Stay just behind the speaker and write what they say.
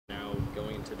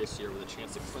to this year with a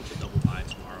chance to clinch a double bye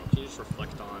tomorrow. Can you just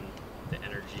reflect on the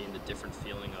energy and the different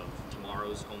feeling of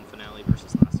tomorrow's home finale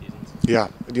versus last season's? Yeah.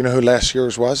 Do you know who last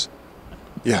year's was?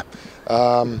 Yeah.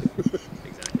 Exactly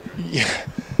right. Yeah.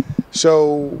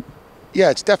 So, yeah,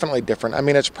 it's definitely different. I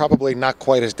mean, it's probably not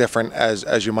quite as different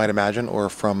as you might imagine, or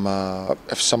from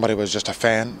if somebody was just a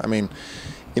fan. I mean,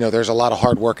 there's a lot of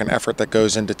hard work and effort that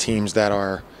goes into teams that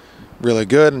are really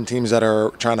good and teams that are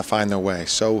trying to find their way.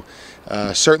 So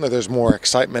certainly there's more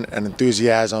excitement and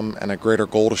enthusiasm and a greater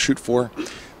goal to shoot for.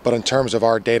 But in terms of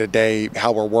our day-to-day,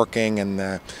 how we're working and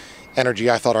the energy,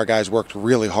 I thought our guys worked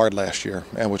really hard last year,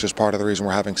 and which is part of the reason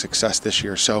we're having success this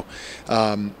year. So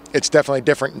it's definitely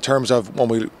different in terms of when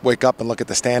we wake up and look at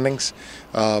the standings.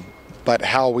 But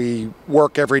how we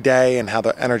work every day and how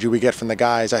the energy we get from the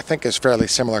guys, I think, is fairly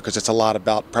similar, because it's a lot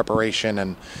about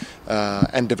preparation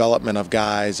and development of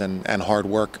guys and hard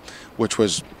work, which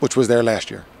was there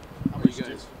last year. How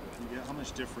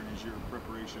much different is your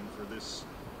preparation for this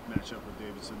matchup with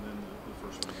Davidson than the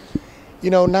first one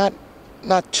was?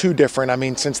 Not too different. I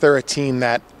mean, since they're a team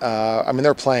that,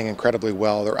 they're playing incredibly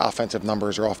well. Their offensive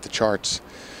numbers are off the charts.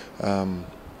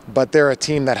 But they're a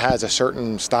team that has a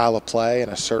certain style of play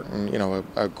and a certain,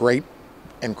 a great,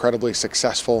 incredibly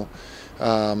successful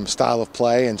style of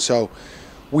play. And so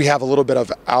we have a little bit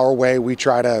of our way. We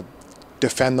try to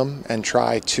defend them and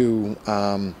try to,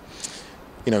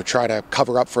 try to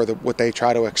cover up for what they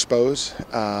try to expose.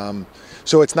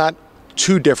 So it's not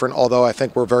too different, although I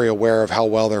think we're very aware of how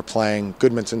well they're playing.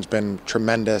 Goodmanson's been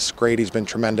tremendous. Grady's been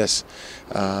tremendous.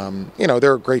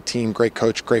 They're a great team, great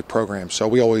coach, great program. So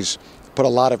we always put a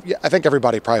lot of, I think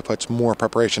everybody probably puts more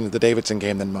preparation into the Davidson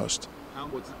game than most. How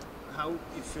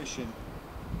efficient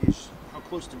how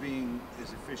close to being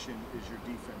as efficient is your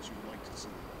defense you would like to see?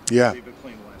 Yeah. They've been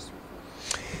playing the last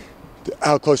 3 or 4.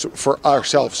 How close for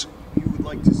ourselves? You would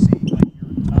like to see your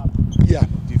top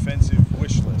defensive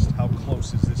wish list. How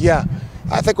close is this? Yeah.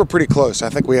 I think we're pretty close. I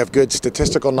think we have good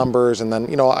statistical numbers, and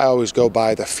then, I always go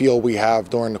by the feel we have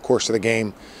during the course of the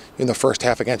game. In the first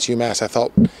half against UMass, I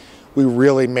thought we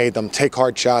really made them take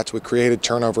hard shots. We created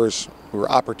turnovers. We were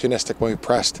opportunistic when we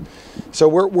pressed. So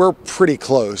we're pretty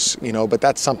close, but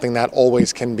that's something that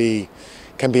always can be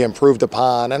improved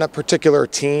upon. And a particular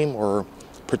team or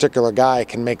particular guy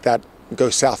can make that go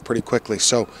south pretty quickly.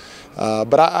 So,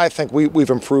 but I think we've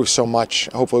improved so much.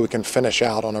 Hopefully we can finish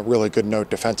out on a really good note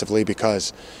defensively,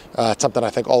 because it's something I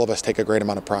think all of us take a great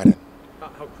amount of pride in.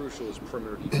 How crucial is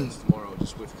perimeter defense tomorrow,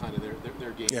 just with kind of their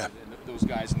game and those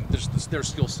guys and their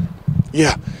skill set?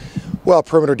 Yeah. Well,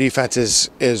 perimeter defense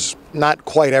is not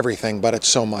quite everything, but it's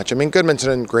so much. I mean, Goodmanson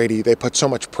and Grady, they put so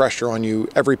much pressure on you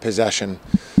every possession.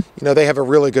 They have a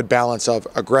really good balance of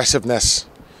aggressiveness,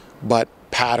 but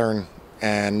pattern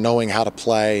and knowing how to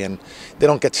play, and they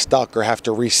don't get stuck or have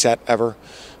to reset ever.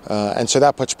 And so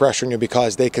that puts pressure on you,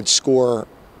 because they could score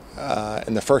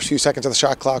in the first few seconds of the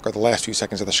shot clock or the last few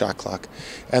seconds of the shot clock.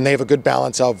 And they have a good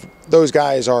balance of, those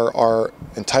guys are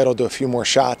entitled to a few more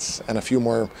shots and a few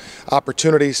more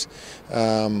opportunities.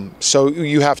 So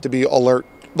you have to be alert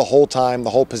the whole time,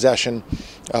 the whole possession,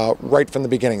 right from the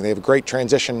beginning. They have a great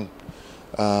transition.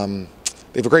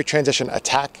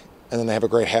 Attack, and then they have a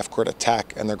great half-court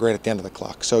attack, and they're great at the end of the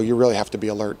clock. So you really have to be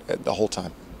alert the whole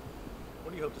time.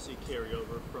 What do you hope to see carry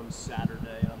over from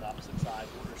Saturday on the opposite side?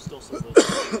 What are still some of those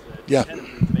things that can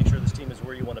improve to make sure this team is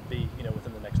where you want to be,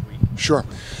 within the next week? Sure.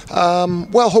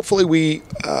 Well, hopefully we,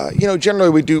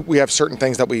 generally we have certain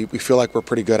things that we feel like we're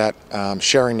pretty good at,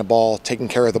 sharing the ball, taking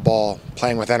care of the ball,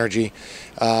 playing with energy,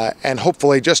 and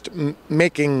hopefully just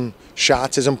making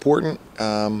shots is important.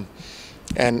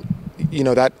 And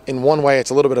that in one way it's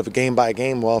a little bit of a game by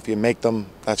game. Well, if you make them,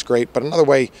 that's great. But another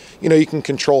way, you can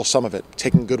control some of it,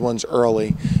 taking good ones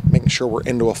early, making sure we're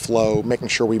into a flow, making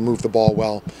sure we move the ball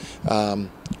well.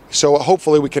 So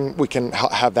hopefully we can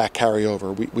have that carry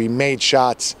over. We made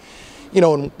shots,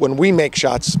 and when we make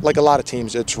shots, like a lot of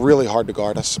teams, it's really hard to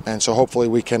guard us. And so hopefully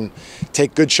we can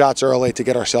take good shots early to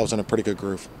get ourselves in a pretty good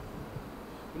groove.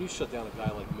 When you shut down a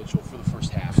guy like Mitchell for the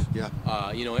first half,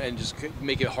 and just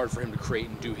make it hard for him to create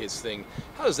and do his thing,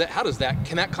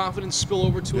 can that confidence spill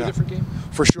over to a different game?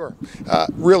 For sure.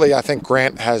 Really, I think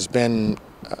Grant has been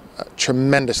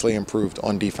tremendously improved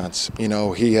on defense.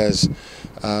 He's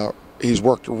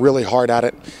worked really hard at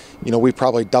it. We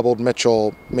probably doubled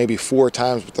Mitchell maybe 4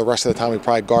 times, but the rest of the time we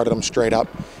probably guarded him straight up.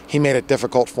 He made it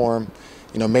difficult for him.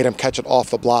 Made him catch it off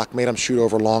the block, made him shoot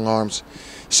over long arms.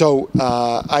 So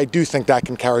I do think that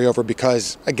can carry over,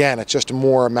 because, again, it's just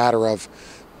more a matter of,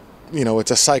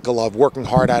 it's a cycle of working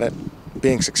hard at it,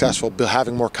 being successful,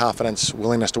 having more confidence,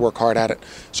 willingness to work hard at it.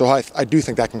 So I do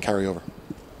think that can carry over.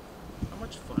 How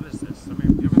much fun is this? I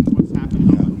mean, given what's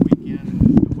happened over the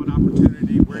weekend,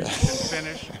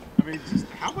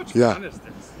 Yeah.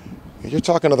 You're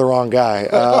talking to the wrong guy.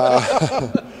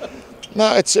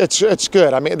 No, it's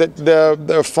good. I mean,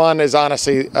 the fun is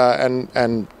honestly,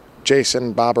 and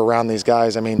Jason, Bob around these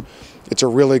guys. I mean, it's a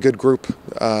really good group.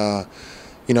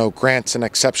 You know, Grant's an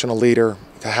exceptional leader.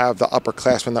 To have the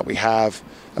upperclassmen that we have,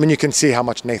 I mean, you can see how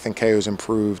much Nathan Keogh's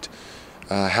improved,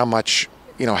 how much,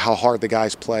 you know, how hard the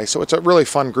guys play. So it's a really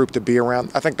fun group to be around.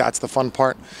 I think that's the fun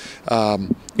part.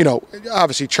 You know,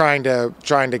 obviously trying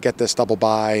to get this double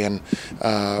bye and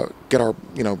get our,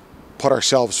 you know, put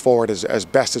ourselves forward as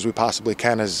best as we possibly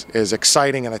can is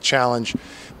exciting and a challenge.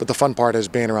 But the fun part is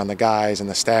being around the guys and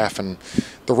the staff, and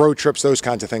the road trips, those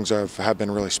kinds of things have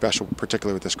been really special,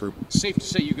 particularly with this group. Safe to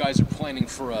say you guys are planning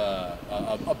for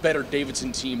a better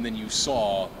Davidson team than you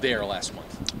saw there last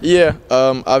month. Yeah,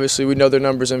 obviously we know their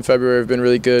numbers in February have been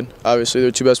really good. Obviously their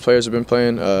two best players have been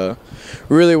playing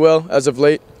really well as of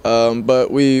late, but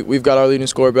we've got our leading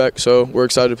scorer back, so we're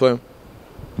excited to play him.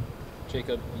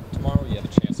 Jacob, tomorrow you have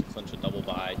a chance to clinch a double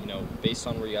bye. You know, based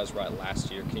on where you guys were at last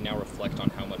year, can you now reflect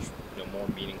on how much more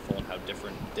meaningful and how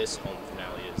different this home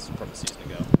finale is from a season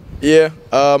ago? Yeah,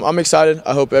 I'm excited.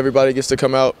 I hope everybody gets to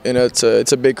come out, and it's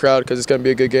a big crowd because it's going to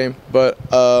be a good game. But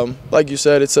like you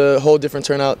said, it's a whole different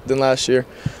turnout than last year.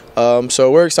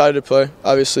 So we're excited to play.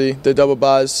 Obviously, the double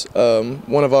byes,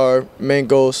 one of our main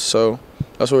goals, so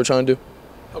that's what we're trying to do.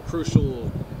 How crucial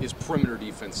is perimeter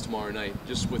defense tomorrow night,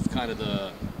 just with kind of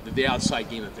the outside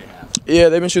game that they have? Yeah,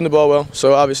 they've been shooting the ball well,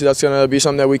 so obviously that's going to be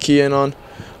something that we key in on.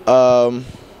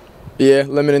 Yeah,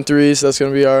 limiting threes, that's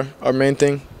going to be our main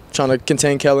thing, trying to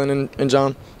contain Kellen and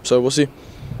John, so we'll see.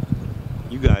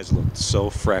 You guys looked so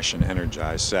fresh and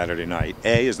energized Saturday night.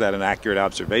 A, is that an accurate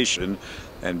observation?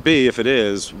 And B, if it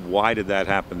is, why did that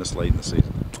happen this late in the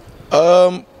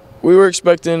season? We were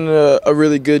expecting a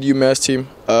really good UMass team.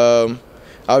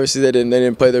 Obviously they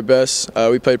didn't play their best.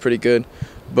 We played pretty good.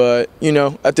 But, you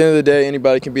know, at the end of the day,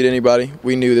 anybody can beat anybody.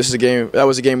 We knew that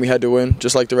was a game we had to win,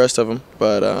 just like the rest of them.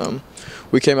 But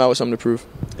we came out with something to prove.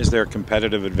 Is there a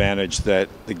competitive advantage that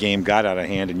the game got out of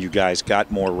hand and you guys got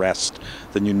more rest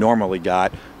than you normally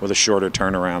got with a shorter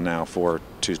turnaround now for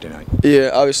Tuesday night? Yeah,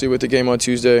 obviously with the game on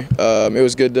Tuesday, it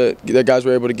was good that guys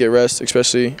were able to get rest,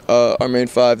 especially our main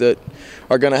five that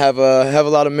are going to have a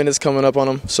lot of minutes coming up on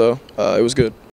them. So it was good.